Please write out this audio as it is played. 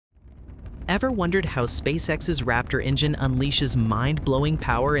Ever wondered how SpaceX's Raptor engine unleashes mind-blowing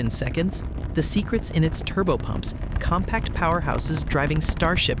power in seconds? The secret's in its turbopumps, compact powerhouses driving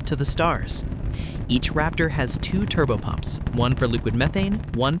Starship to the stars. Each Raptor has two turbopumps, one for liquid methane,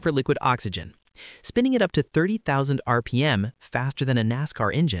 one for liquid oxygen. Spinning at up to 30,000 RPM, faster than a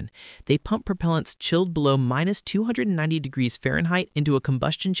NASCAR engine, they pump propellants chilled below minus 290 degrees Fahrenheit into a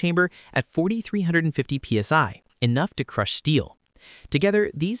combustion chamber at 4,350 psi, enough to crush steel. Together,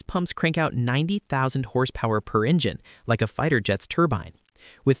 these pumps crank out 90,000 horsepower per engine, like a fighter jet's turbine.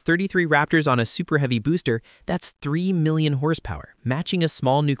 With 33 Raptors on a super heavy booster, that's 3 million horsepower, matching a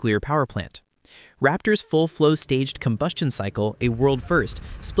small nuclear power plant. Raptor's full-flow staged combustion cycle, a world first,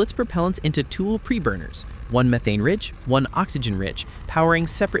 splits propellants into two preburners, one methane-rich, one oxygen-rich, powering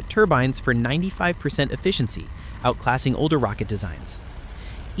separate turbines for 95% efficiency, outclassing older rocket designs.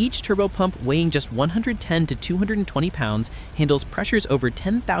 Each turbopump, weighing just 110 to 220 pounds, handles pressures over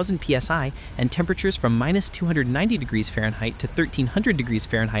 10,000 psi and temperatures from minus 290 degrees Fahrenheit to 1,300 degrees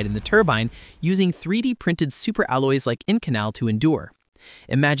Fahrenheit in the turbine, using 3D printed superalloys like Inconel to endure.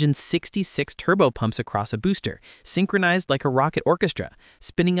 Imagine 66 turbopumps across a booster, synchronized like a rocket orchestra,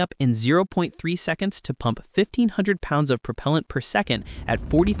 spinning up in 0.3 seconds to pump 1,500 pounds of propellant per second at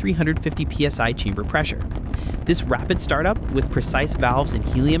 4,350 psi chamber pressure. This rapid startup, with precise valves and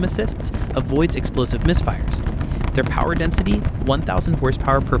helium assists, avoids explosive misfires. Their power density, 1,000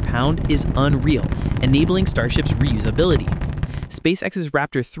 horsepower per pound, is unreal, enabling Starship's reusability. SpaceX's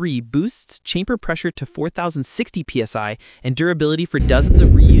Raptor 3 boosts chamber pressure to 4,060 psi and durability for dozens of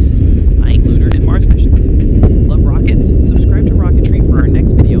reuses, eyeing lunar and Mars missions. Love rockets?